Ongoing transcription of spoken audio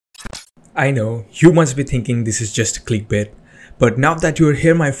I know, you must be thinking this is just clickbait. But now that you're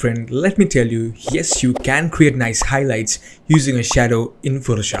here, my friend, let me tell you, yes, you can create nice highlights using a shadow in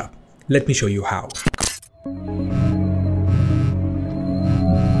Photoshop. Let me show you how.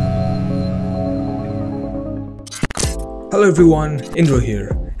 Hello everyone, Indra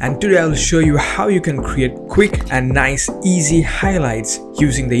here, and today I'll show you how you can create quick and nice easy highlights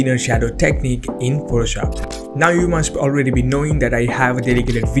using the inner shadow technique in Photoshop. Now you must already be knowing that I have a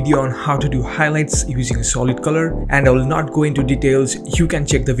dedicated video on how to do highlights using a solid color, and I will not go into details. You can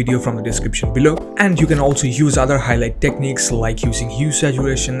check the video from the description below, and you can also use other highlight techniques like using hue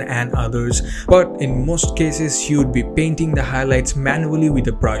saturation and others, but in most cases you would be painting the highlights manually with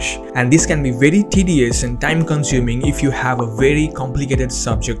a brush, and this can be very tedious and time consuming if you have a very complicated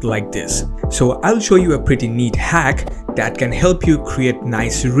subject like this. So I'll show you a pretty neat hack that can help you create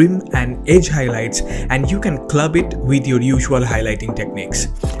nice rim and edge highlights, and you can club it with your usual highlighting techniques.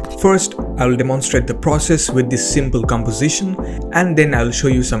 First, I will demonstrate the process with this simple composition, and then I'll show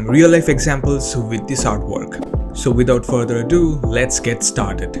you some real life examples with this artwork. So without further ado, let's get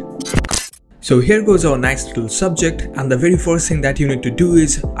started. So here goes our nice little subject, and the very first thing that you need to do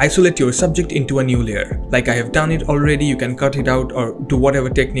is isolate your subject into a new layer. Like I have done it already, you can cut it out or do whatever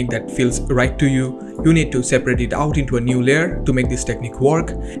technique that feels right to you. You need to separate it out into a new layer to make this technique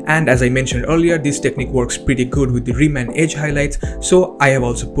work. And as I mentioned earlier, this technique works pretty good with the rim and edge highlights, so I have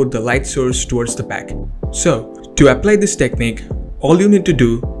also put the light source towards the back. So to apply this technique, all you need to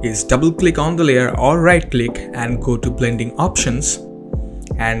do is double click on the layer or right click and go to blending options,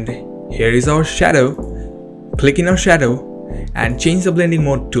 and here is our shadow. Click in our shadow and change the blending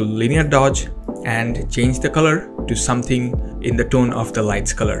mode to linear dodge and change the color to something in the tone of the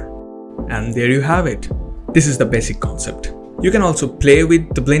light's color. And there you have it. This is the basic concept. You can also play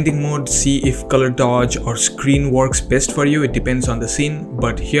with the blending mode, see if color dodge or screen works best for you. It depends on the scene,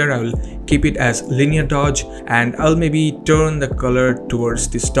 but here I will keep it as linear dodge, and I'll maybe turn the color towards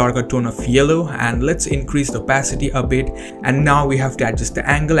this darker tone of yellow, and let's increase the opacity a bit. And now we have to adjust the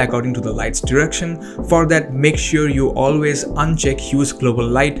angle according to the light's direction. For that, make sure you always uncheck use global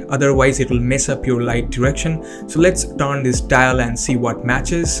light, otherwise it will mess up your light direction. So let's turn this dial and see what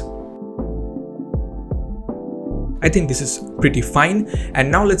matches. I think this is pretty fine,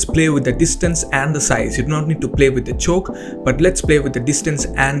 and now let's play with the distance and the size. You do not need to play with the choke, but let's play with the distance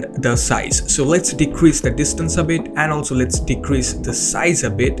and the size. So let's decrease the distance a bit, and also let's decrease the size a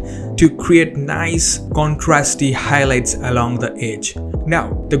bit to create nice contrasty highlights along the edge.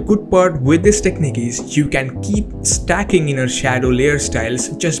 Now, the good part with this technique is you can keep stacking inner shadow layer styles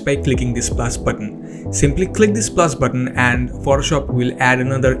just by clicking this plus button. Simply click this plus button and Photoshop will add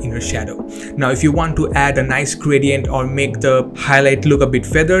another inner shadow. Now, if you want to add a nice gradient or make the highlight look a bit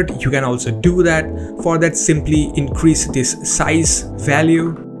feathered, you can also do that. For that, simply increase this size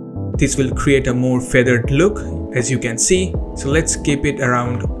value. This will create a more feathered look, as you can see. So let's keep it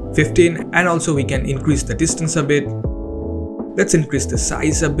around 15, and also we can increase the distance a bit. Let's increase the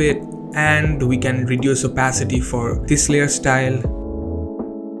size a bit, and we can reduce opacity for this layer style.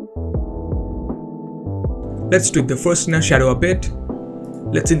 Let's tweak the first inner shadow a bit.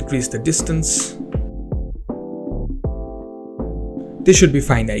 Let's increase the distance. This should be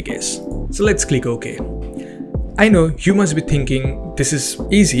fine, I guess. So let's click OK. I know you must be thinking this is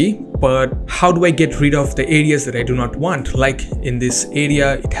easy, but how do I get rid of the areas that I do not want? Like in this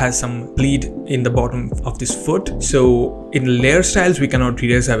area, it has some bleed in the bottom of this foot. So in layer styles, we cannot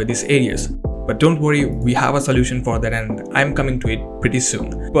erase away these areas. But don't worry, we have a solution for that, and I'm coming to it pretty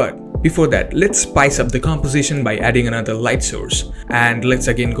soon. But before that, let's spice up the composition by adding another light source. And let's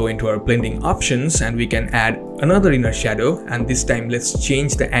again go into our blending options, and we can add another inner shadow, and this time let's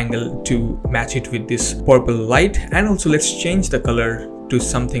change the angle to match it with this purple light, and also let's change the color to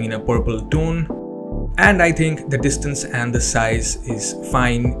something in a purple tone. And I think the distance and the size is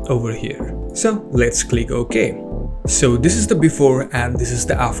fine over here. So let's click OK. So this is the before and this is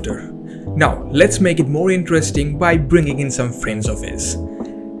the after. Now let's make it more interesting by bringing in some frames of his.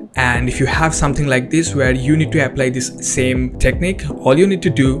 And if you have something like this where you need to apply this same technique, all you need to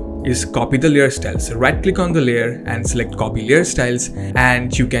do is copy the layer styles. So right click on the layer and select copy layer styles,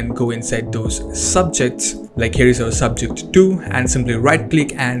 and you can go inside those subjects. Like here is our subject 2, and simply right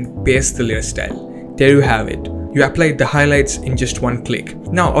click and paste the layer style. There you have it. You applied the highlights in just one click.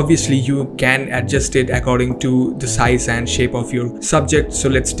 Now obviously you can adjust it according to the size and shape of your subject. So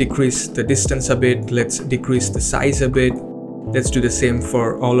let's decrease the distance a bit, let's decrease the size a bit. Let's do the same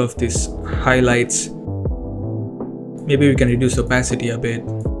for all of these highlights. Maybe we can reduce opacity a bit,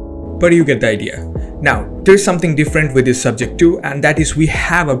 but you get the idea. Now, there's something different with this subject too, and that is we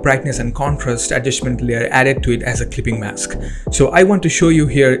have a brightness and contrast adjustment layer added to it as a clipping mask. So I want to show you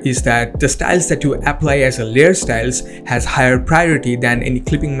here is that the styles that you apply as a layer styles has higher priority than any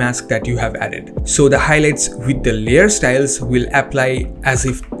clipping mask that you have added. So the highlights with the layer styles will apply as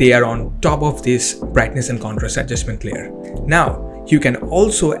if they are on top of this brightness and contrast adjustment layer. Now, you can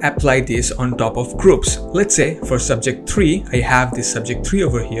also apply this on top of groups. Let's say for subject 3, I have this subject 3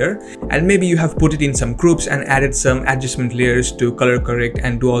 over here, and maybe you have put it in some groups and added some adjustment layers to color correct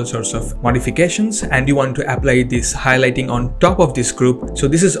and do all sorts of modifications, and you want to apply this highlighting on top of this group. So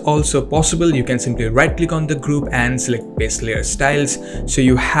this is also possible. You can simply right click on the group and select paste layer styles. So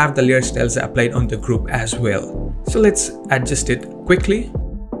you have the layer styles applied on the group as well. So let's adjust it quickly.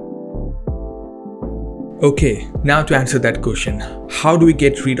 Okay, now to answer that question, how do we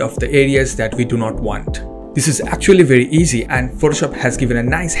get rid of the areas that we do not want? This is actually very easy, and Photoshop has given a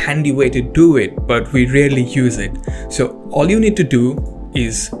nice handy way to do it, but we rarely use it. So all you need to do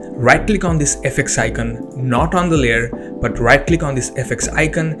is right click on this FX icon, not on the layer, but right click on this FX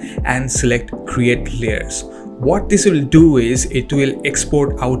icon and select create layers. What this will do is it will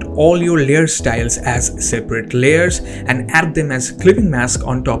export out all your layer styles as separate layers and add them as clipping mask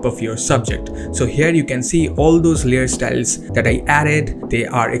on top of your subject. So here you can see all those layer styles that I added, they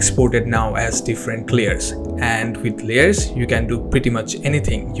are exported now as different layers. And with layers, you can do pretty much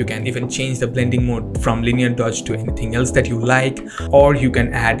anything. You can even change the blending mode from linear dodge to anything else that you like, or you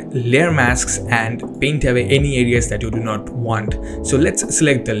can add layer masks and paint away any areas that you do not want. So let's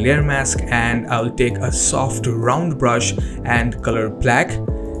select the layer mask, and I'll take a soft round brush and color black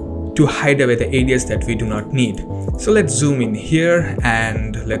to hide away the areas that we do not need. So let's zoom in here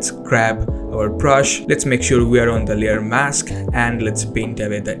and let's grab our brush. Let's make sure we are on the layer mask and let's paint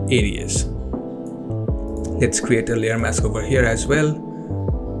away the areas. Let's create a layer mask over here as well.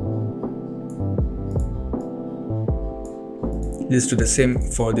 Let's do the same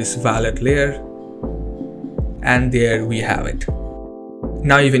for this violet layer. And there we have it.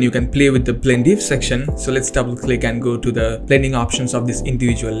 Now even you can play with the blend if section. So let's double click and go to the blending options of these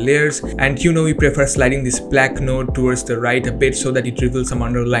individual layers. And we prefer sliding this black node towards the right a bit so that it reveals some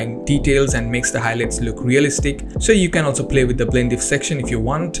underlying details and makes the highlights look realistic. So you can also play with the blend if section if you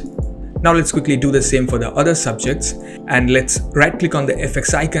want. Now let's quickly do the same for the other subjects, and let's right click on the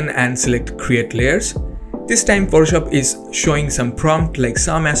FX icon and select create layers. This time Photoshop is showing some prompt like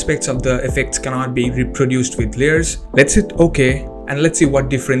some aspects of the effects cannot be reproduced with layers. Let's hit OK. And let's see what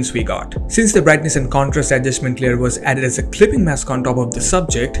difference we got. Since the brightness and contrast adjustment layer was added as a clipping mask on top of the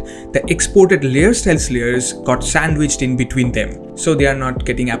subject, the exported layer styles layers got sandwiched in between them. So they are not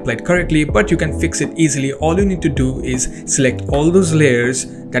getting applied correctly, but you can fix it easily. All you need to do is select all those layers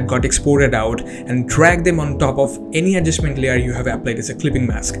that got exported out and drag them on top of any adjustment layer you have applied as a clipping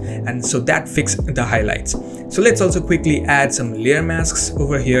mask. And so that fixed the highlights. So let's also quickly add some layer masks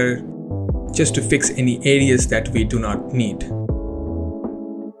over here just to fix any areas that we do not need.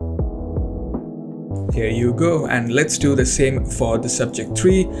 Here you go, and let's do the same for the subject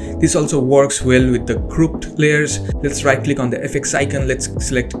 3. This also works well with the grouped layers. Let's right click on the FX icon, let's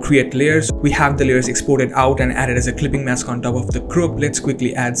select create layers. We have the layers exported out and added as a clipping mask on top of the group. Let's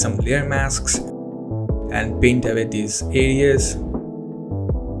quickly add some layer masks and paint away these areas.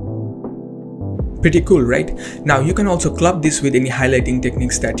 Pretty cool, right? Now you can also club this with any highlighting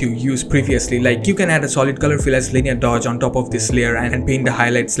techniques that you used previously. Like you can add a solid color fill as linear dodge on top of this layer and paint the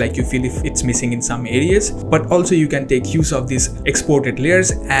highlights like you feel if it's missing in some areas. But also you can take use of these exported layers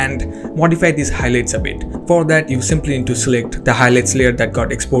and modify these highlights a bit. For that, you simply need to select the highlights layer that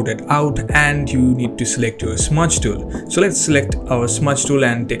got exported out, and you need to select your smudge tool. So let's select our smudge tool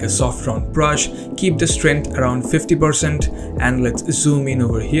and take a soft round brush. Keep the strength around 50% and let's zoom in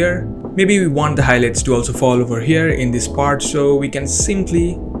over here. Maybe we want the highlights to also fall over here in this part, so we can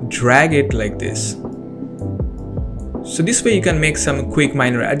simply drag it like this. So this way you can make some quick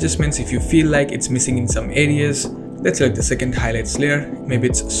minor adjustments if you feel like it's missing in some areas. Let's select the second highlights layer. Maybe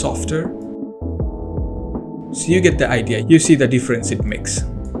it's softer. So you get the idea. You see the difference it makes.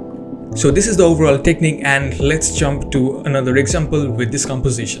 So this is the overall technique, and let's jump to another example with this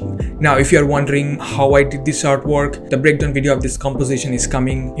composition. Now if you are wondering how I did this artwork, the breakdown video of this composition is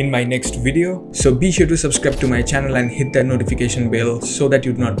coming in my next video. So be sure to subscribe to my channel and hit that notification bell so that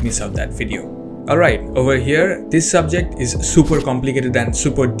you do not miss out that video. Alright, over here, this subject is super complicated and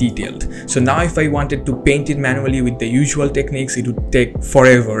super detailed. So now if I wanted to paint it manually with the usual techniques, it would take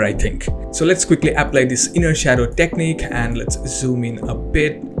forever, I think. So let's quickly apply this inner shadow technique and let's zoom in a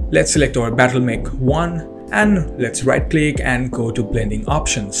bit. Let's select our Battle Make 1 and let's right click and go to blending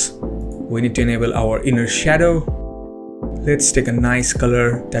options. We need to enable our inner shadow. Let's take a nice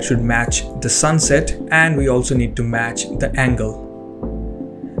color that should match the sunset, and we also need to match the angle.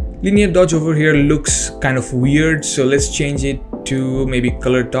 Linear dodge over here looks kind of weird, so let's change it to maybe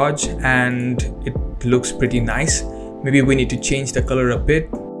color dodge, and it looks pretty nice. Maybe we need to change the color a bit.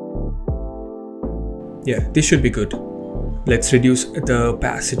 Yeah, this should be good. Let's reduce the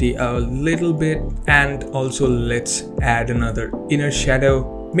opacity a little bit, and also let's add another inner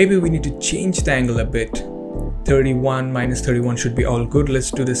shadow. Maybe we need to change the angle a bit. 31 minus 31 should be all good.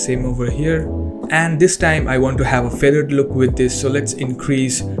 Let's do the same over here. And this time I want to have a feathered look with this, so let's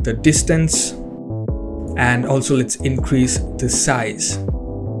increase the distance and also let's increase the size.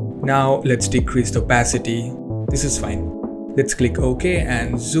 Now let's decrease the opacity. This is fine. Let's click OK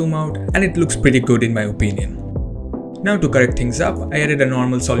and zoom out, and it looks pretty good in my opinion. Now to correct things up, I added a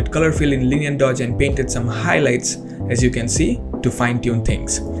normal solid color fill in linear dodge and painted some highlights, as you can see, to fine tune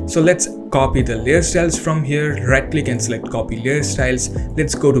things. So let's copy the layer styles from here, right click and select copy layer styles.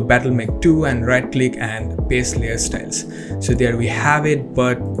 Let's go to Battle Make 2 and right click and paste layer styles. So there we have it,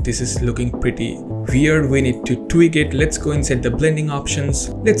 but this is looking pretty weird. We need to tweak it. Let's go inside the blending options.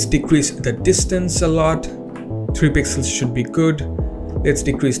 Let's decrease the distance a lot. 3 pixels should be good. Let's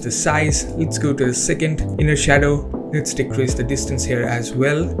decrease the size. Let's go to the second inner shadow. Let's decrease the distance here as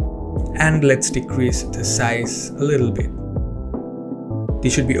well. And let's decrease the size a little bit.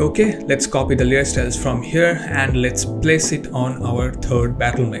 This should be okay. Let's copy the layer styles from here and let's place it on our third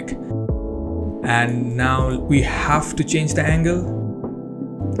battle mech. And now we have to change the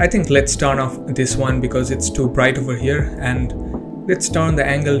angle. I think let's turn off this one because it's too bright over here, and let's turn the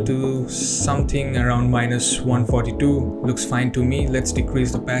angle to something around -142. Looks fine to me. Let's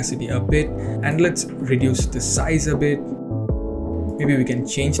decrease the opacity a bit and let's reduce the size a bit. Maybe we can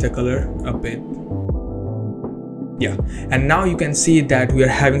change the color a bit. Yeah, and now you can see that we are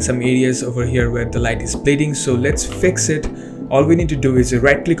having some areas over here where the light is bleeding, so let's fix it. All we need to do is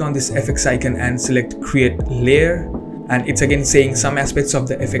right click on this FX icon and select create layer, and it's again saying some aspects of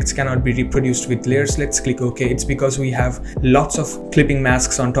the effects cannot be reproduced with layers. Let's click OK. It's because we have lots of clipping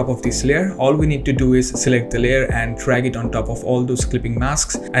masks on top of this layer. All we need to do is select the layer and drag it on top of all those clipping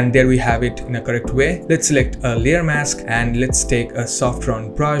masks, and there we have it in a correct way. Let's select a layer mask and let's take a soft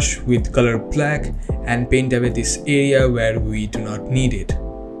round brush with color black and paint away this area where we do not need it.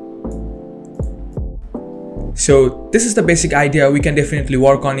 So this is the basic idea. We can definitely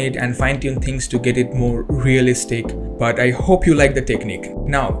work on it and fine tune things to get it more realistic, but I hope you like the technique.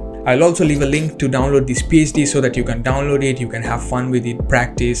 Now I'll also leave a link to download this PhD so that you can download it, you can have fun with it,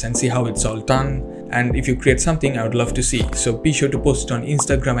 practice and see how it's all done. And if you create something, I would love to see. So be sure to post it on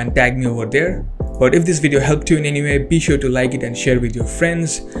Instagram and tag me over there. But if this video helped you in any way, be sure to like it and share with your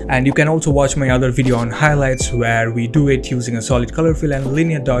friends. And you can also watch my other video on highlights where we do it using a solid color fill and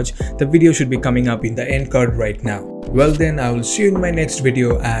linear dodge. The video should be coming up in the end card right now. Well then, I will see you in my next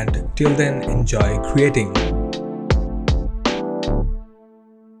video, and till then, enjoy creating.